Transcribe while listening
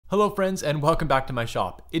Hello friends and welcome back to my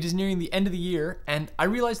shop. It is nearing the end of the year and I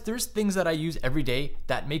realized there's things that I use every day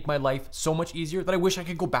that make my life so much easier that I wish I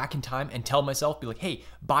could go back in time and tell myself, be like, hey,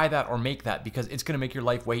 buy that or make that because it's gonna make your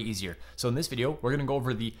life way easier. So in this video, we're gonna go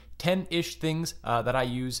over the 10-ish things that I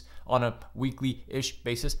use on a weekly-ish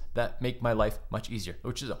basis that make my life much easier,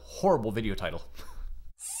 which is a horrible video title.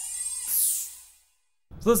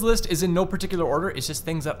 So this list is in no particular order, it's just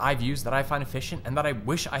things that I've used that I find efficient and that I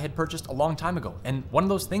wish I had purchased a long time ago. And one of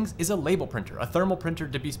those things is a label printer, a thermal printer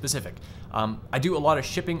to be specific. I do a lot of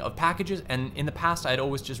shipping of packages, and in the past I'd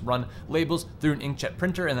always just run labels through an inkjet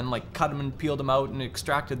printer and then like cut them and peeled them out and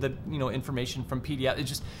extracted the information from PDF. It's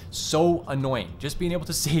just so annoying. Just being able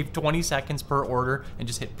to save 20 seconds per order and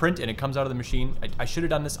just hit print and it comes out of the machine. I should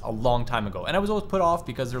have done this a long time ago. And I was always put off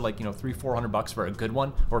because they're like, $300-400 for a good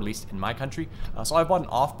one, or at least in my country. So I bought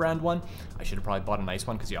an off-brand one. I should have probably bought a nice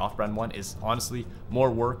one because the off-brand one is honestly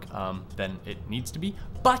more work than it needs to be,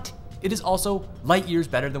 but it is also light years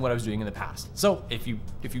better than what I was doing in the past. So if you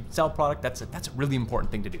sell product, that's a really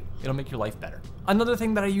important thing to do. It'll make your life better. Another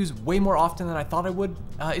thing that I use way more often than I thought I would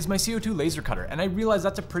is my CO2 laser cutter, and I realize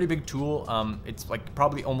that's a pretty big tool. It's like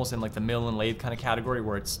probably almost in like the mill and lathe kind of category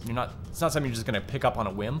where it's not something you're just gonna pick up on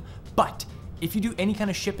a whim. But if you do any kind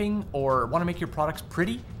of shipping or want to make your products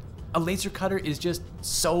pretty, a laser cutter is just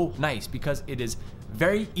so nice because it is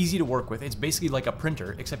very easy to work with. It's basically like a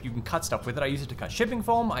printer, except you can cut stuff with it. I use it to cut shipping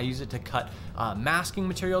foam. I use it to cut masking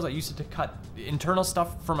materials. I use it to cut internal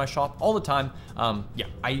stuff for my shop all the time. Yeah,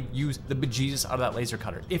 I use the bejesus out of that laser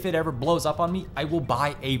cutter. If it ever blows up on me, I will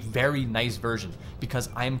buy a very nice version because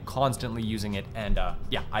I'm constantly using it. And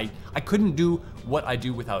yeah, I couldn't do what I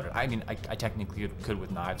do without it. I mean, I technically could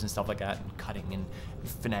with knives and stuff like that, and cutting and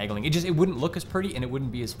finagling. It wouldn't look as pretty, and it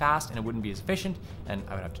wouldn't be as fast, and it wouldn't be as efficient, and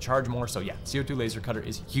I would have to charge more. So yeah, CO2 laser cutter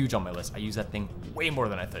is huge on my list. I use that thing way more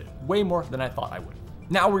than I thought I would.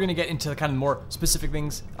 Now we're gonna get into the kind of more specific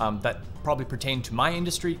things that probably pertain to my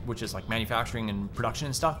industry, which is like manufacturing and production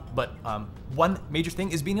and stuff. But one major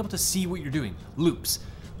thing is being able to see what you're doing. Loops.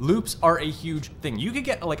 Loops are a huge thing. You could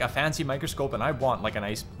get like a fancy microscope, and I want like a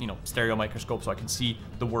nice, stereo microscope so I can see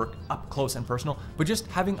the work up close and personal, but just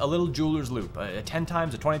having a little jeweler's loop, a 10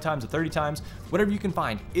 times, a 20 times, a 30 times, whatever you can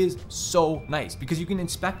find is so nice because you can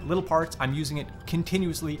inspect little parts. I'm using it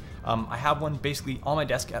continuously. I have one basically on my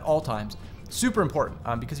desk at all times. Super important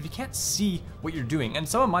because if you can't see what you're doing, and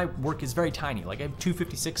some of my work is very tiny, like I have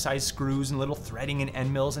 256 size screws and little threading and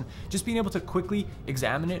end mills, and just being able to quickly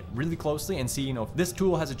examine it really closely and see, if this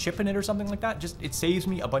tool has a chip in it or something like that, it saves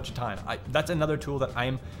me a bunch of time. That's another tool that I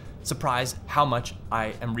am surprised how much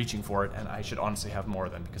I am reaching for it, and I should honestly have more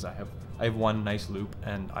of them because I have one nice loop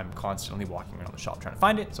and I'm constantly walking around the shop trying to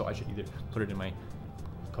find it, so I should either put it in my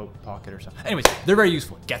coat pocket or something. Anyways, they're very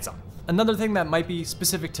useful. Get some. Another thing that might be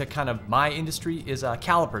specific to kind of my industry is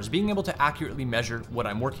calipers, being able to accurately measure what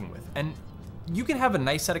I'm working with. And you can have a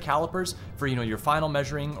nice set of calipers for, your final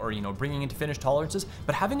measuring or, bringing into finished tolerances,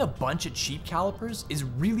 but having a bunch of cheap calipers is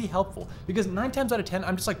really helpful because 9 times out of 10,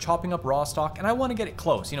 I'm just like chopping up raw stock and I want to get it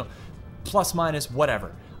close, plus minus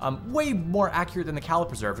whatever. Way more accurate than the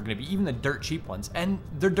calipers are ever going to be, even the dirt cheap ones, and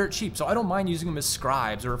they're dirt cheap, so I don't mind using them as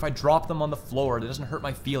scribes, or if I drop them on the floor, that doesn't hurt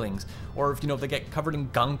my feelings, or if they get covered in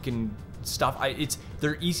gunk and stuff,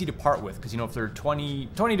 they're easy to part with because if they're 20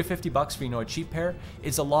 to $50 for a cheap pair,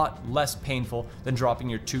 it's a lot less painful than dropping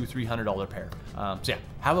your $200-300 pair. So yeah,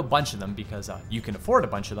 have a bunch of them because you can afford a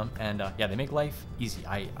bunch of them, and yeah, they make life easy.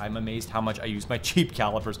 I'm amazed how much I use my cheap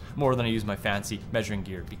calipers more than I use my fancy measuring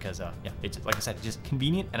gear because yeah, it's like I said, it's just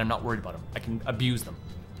convenient and I'm not worried about them. I can abuse them.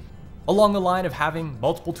 Along the line of having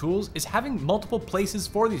multiple tools is having multiple places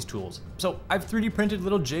for these tools. So I've 3D printed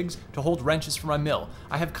little jigs to hold wrenches for my mill.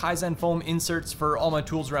 I have Kaizen foam inserts for all my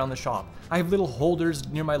tools around the shop. I have little holders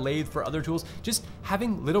near my lathe for other tools. Just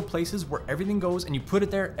having little places where everything goes and you put it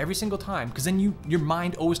there every single time, because then your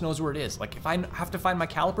mind always knows where it is. Like if I have to find my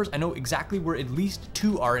calipers, I know exactly where at least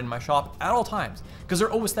 2 are in my shop at all times because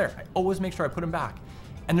they're always there. I always make sure I put them back.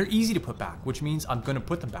 And they're easy to put back, which means I'm gonna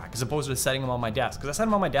put them back as opposed to setting them on my desk. Because I set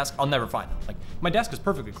them on my desk, I'll never find them. Like my desk is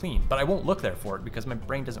perfectly clean, but I won't look there for it because my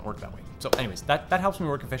brain doesn't work that way. So anyways, that helps me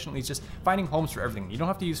work efficiently. It's just finding homes for everything. You don't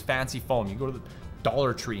have to use fancy foam. You go to the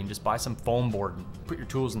Dollar Tree and just buy some foam board and put your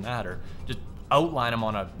tools in that, or just outline them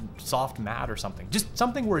on a soft mat or something. Just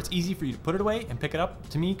something where it's easy for you to put it away and pick it up.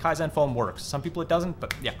 To me, Kaizen foam works. Some people it doesn't,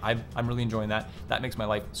 but yeah, I'm really enjoying that. That makes my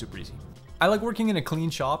life super easy. I like working in a clean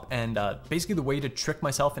shop, and basically the way to trick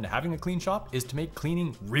myself into having a clean shop is to make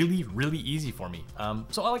cleaning really, really easy for me.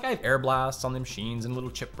 So I have air blasts on the machines and little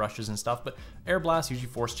chip brushes and stuff, but air blasts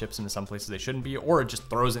usually force chips into some places they shouldn't be, or it just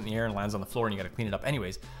throws it in the air and lands on the floor and you gotta clean it up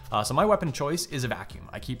anyways. So my weapon of choice is a vacuum.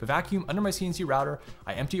 I keep a vacuum under my CNC router.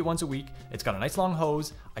 I empty it once a week. It's got a nice long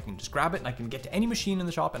hose. I can just grab it and I can get to any machine in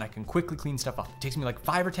the shop and I can quickly clean stuff up. It takes me like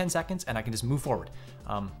 5 or 10 seconds and I can just move forward.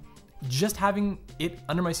 Just having it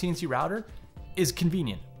under my CNC router is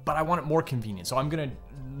convenient, but I want it more convenient. So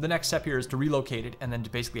the next step here is to relocate it and then to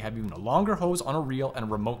basically have even a longer hose on a reel and a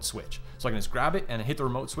remote switch. So I can just grab it and hit the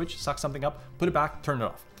remote switch, suck something up, put it back, turn it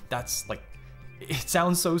off. That's like, it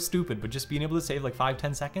sounds so stupid, but just being able to save like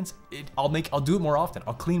 5-10 seconds, I'll do it more often.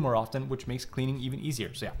 I'll clean more often, which makes cleaning even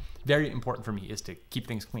easier. So yeah, very important for me is to keep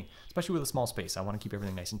things clean, especially with a small space. I want to keep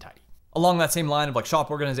everything nice and tidy. Along that same line of like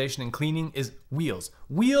shop organization and cleaning is wheels.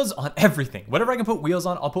 Wheels on everything. Whatever I can put wheels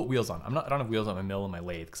on, I'll put wheels on. I don't have wheels on my mill and my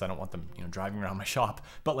lathe because I don't want them, driving around my shop.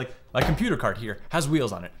 But like my computer cart here has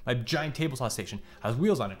wheels on it. My giant table saw station has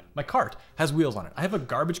wheels on it. My cart has wheels on it. I have a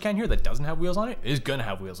garbage can here that doesn't have wheels on it. It is gonna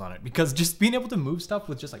have wheels on it because just being able to move stuff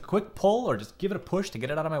with just like a quick pull or just give it a push to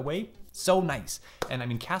get it out of my way, so nice. And I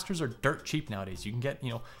mean, casters are dirt cheap nowadays. You can get,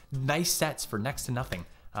 nice sets for next to nothing.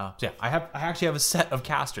 So yeah, I actually have a set of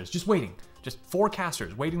casters just waiting. Just 4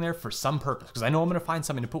 casters waiting there for some purpose because I know I'm gonna find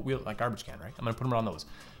something to put like garbage can, right? I'm gonna put them around those.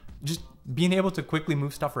 Just being able to quickly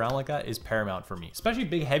move stuff around like that is paramount for me, especially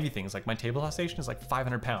big heavy things. Like my table station is like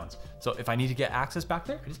 500 pounds. So if I need to get access back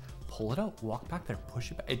there, I just pull it out, walk back there,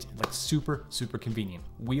 push it back. It's like super, super convenient.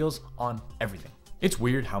 Wheels on everything. It's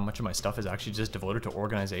weird how much of my stuff is actually just devoted to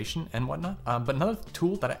organization and whatnot. But another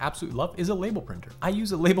tool that I absolutely love is a label printer. I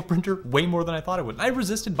use a label printer way more than I thought I would. I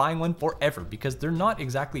resisted buying one forever because they're not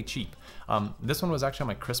exactly cheap. This one was actually on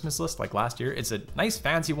my Christmas list like last year. It's a nice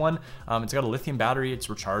fancy one. It's got a lithium battery, it's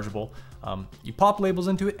rechargeable. You pop labels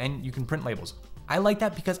into it and you can print labels. I like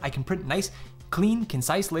that because I can print nice, clean,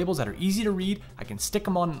 concise labels that are easy to read. I can stick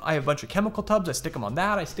them on, I have a bunch of chemical tubs, I stick them on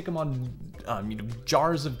that, I stick them on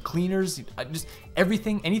jars of cleaners, just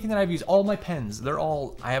everything, anything that I've used, all my pens,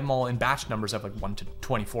 I have them all in batch numbers, I have like 1 to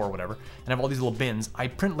 24 or whatever, and I have all these little bins. I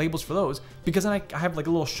print labels for those because then I have like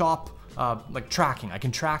a little shop like tracking. I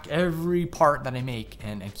can track every part that I make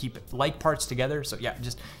and keep like parts together. So yeah,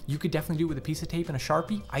 you could definitely do it with a piece of tape and a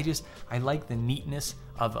Sharpie. I like the neatness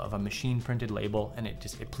of a machine printed label, and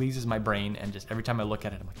it pleases my brain, and just every time I look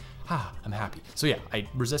at it, I'm like, I'm happy. So yeah, I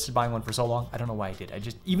resisted buying one for so long. I don't know why I did.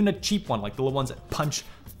 Even a cheap one, like the little ones that punch,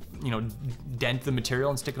 dent the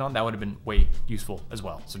material and stick it on, that would have been way useful as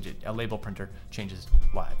well. So a label printer changes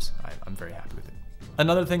lives. I'm very happy with it.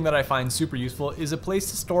 Another thing that I find super useful is a place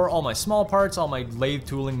to store all my small parts, all my lathe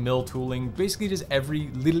tooling, mill tooling, basically just every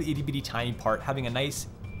little itty bitty tiny part, having a nice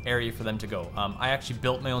area for them to go. I actually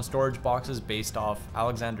built my own storage boxes based off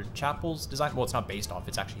Alexander Chappell's design. Well, it's not based off,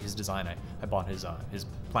 it's actually his design. I bought his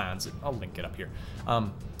plans. I'll link it up here.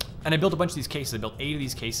 And I built a bunch of these cases. I built 8 of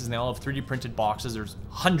these cases, and they all have 3D printed boxes. There's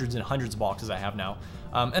hundreds and hundreds of boxes I have now.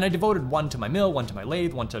 And I devoted one to my mill, one to my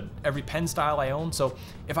lathe, one to every pen style I own. So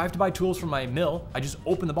if I have to buy tools from my mill, I just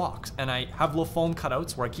open the box, and I have little foam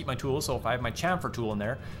cutouts where I keep my tools. So if I have my chamfer tool in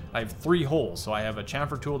there, I have 3 holes. So I have a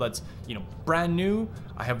chamfer tool that's, brand new.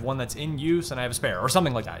 I have one that's in use, and I have a spare, or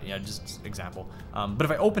something like that. Yeah, just example. But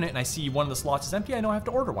if I open it and I see one of the slots is empty, I know I have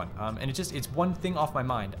to order one. And it's one thing off my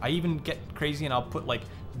mind. I even get crazy and I'll put like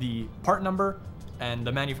the part number and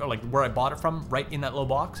the like where I bought it from right in that little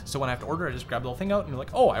box. So when I have to order, I just grab the little thing out and you're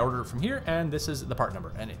like, oh, I ordered it from here and this is the part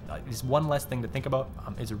number. And it's one less thing to think about.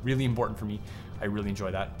 It's really important for me. I really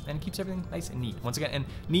enjoy that. And it keeps everything nice and neat. Once again, and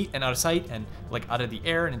neat and out of sight and like out of the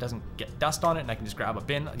air, and it doesn't get dust on it, and I can just grab a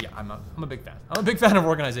bin. Yeah, I'm a big fan. I'm a big fan of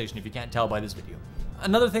organization, if you can't tell by this video.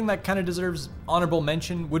 Another thing that kind of deserves honorable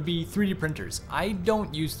mention would be 3D printers. I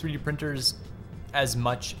don't use 3D printers as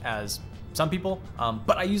much as some people,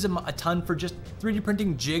 but I use them a ton for just 3D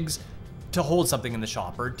printing jigs to hold something in the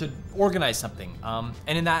shop or to organize something.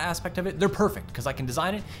 And in that aspect of it, they're perfect because I can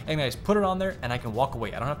design it and I just put it on there and I can walk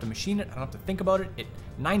away. I don't have to machine it. I don't have to think about it. It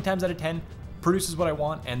 9 times out of 10 produces what I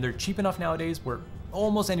want, and they're cheap enough nowadays where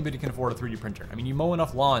almost anybody can afford a 3D printer. I mean, you mow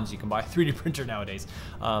enough lawns, you can buy a 3D printer nowadays.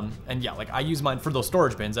 And yeah, like I use mine for those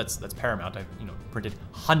storage bins. That's paramount. I've printed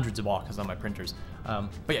hundreds of boxes on my printers.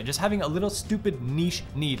 But yeah, just having a little stupid niche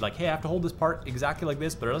need, like, hey, I have to hold this part exactly like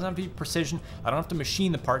this, but it doesn't have to be precision. I don't have to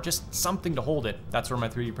machine the part, just something to hold it. That's where my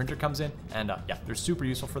 3D printer comes in. And yeah, they're super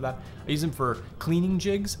useful for that. I use them for cleaning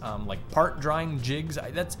jigs, like part drying jigs.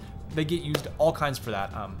 They get used all kinds for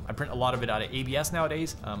that. I print a lot of it out of ABS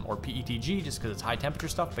nowadays, or PETG, just because it's high temperature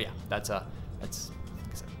stuff. But yeah,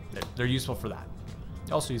 they're useful for that.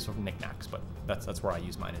 I also use it for knickknacks, but that's where I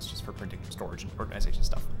use mine. It's just for printing, storage, and organization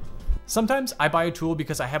stuff. Sometimes I buy a tool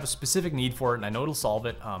because I have a specific need for it and I know it'll solve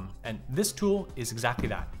it. And this tool is exactly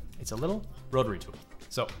that. It's a little rotary tool.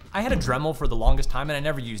 So I had a Dremel for the longest time and I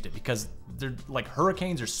never used it because they're like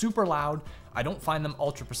hurricanes, are super loud. I don't find them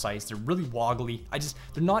ultra precise. They're really woggly.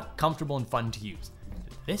 They're not comfortable and fun to use.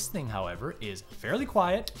 This thing, however, is fairly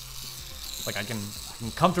quiet. Like I can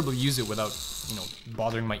comfortably use it without,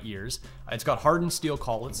 bothering my ears. It's got hardened steel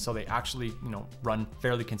collets, so they actually, run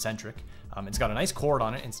fairly concentric. It's got a nice cord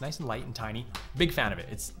on it. And it's nice and light and tiny. Big fan of it.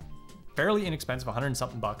 It's fairly inexpensive, 100 and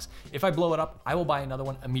something bucks. If I blow it up, I will buy another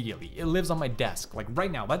one immediately. It lives on my desk, like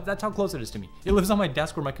right now. That's how close it is to me. It lives on my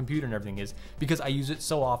desk where my computer and everything is because I use it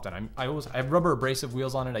so often. I have rubber abrasive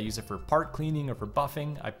wheels on it. I use it for part cleaning or for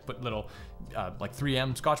buffing. I put little like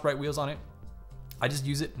 3M Scotch-Brite wheels on it. I just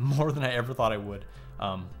use it more than I ever thought I would.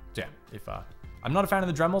 So yeah, if I'm not a fan of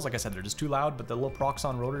the Dremels, like I said, they're just too loud, but the little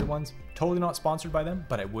Proxxon rotary ones, totally not sponsored by them,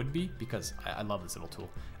 but I would be because I love this little tool.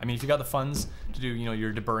 I mean, if you got the funds to do,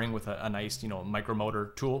 your deburring with a nice,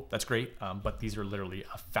 micromotor tool, that's great. But these are literally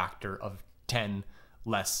a factor of 10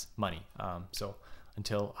 less money. So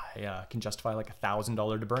until I can justify like $1,000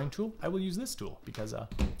 deburring tool, I will use this tool because,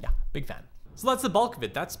 yeah, big fan. So that's the bulk of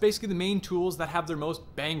it. That's basically the main tools that have their most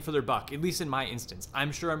bang for their buck, at least in my instance.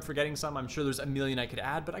 I'm sure I'm forgetting some. I'm sure there's a million I could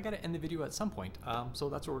add, but I gotta end the video at some point. So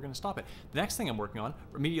that's where we're gonna stop it. The next thing I'm working on,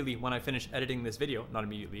 immediately when I finish editing this video, not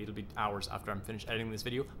immediately, it'll be hours after I'm finished editing this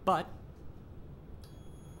video, but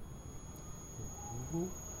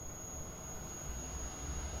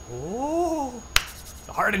oh,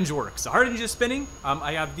 the hard hinge works. The hard hinge is spinning.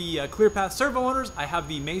 I have the ClearPath servo motors. I have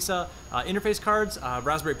the Mesa interface cards,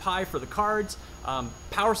 Raspberry Pi for the cards,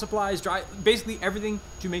 power supplies, basically everything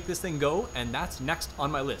to make this thing go. And that's next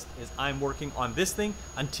on my list is I'm working on this thing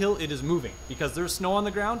until it is moving because there's snow on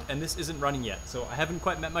the ground and this isn't running yet. So I haven't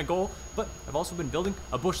quite met my goal, but I've also been building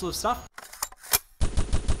a bushel of stuff.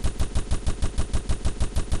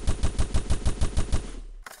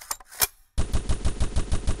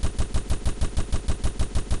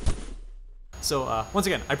 So once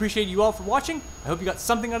again, I appreciate you all for watching. I hope you got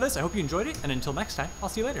something out of this. I hope you enjoyed it. And until next time, I'll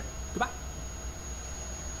see you later.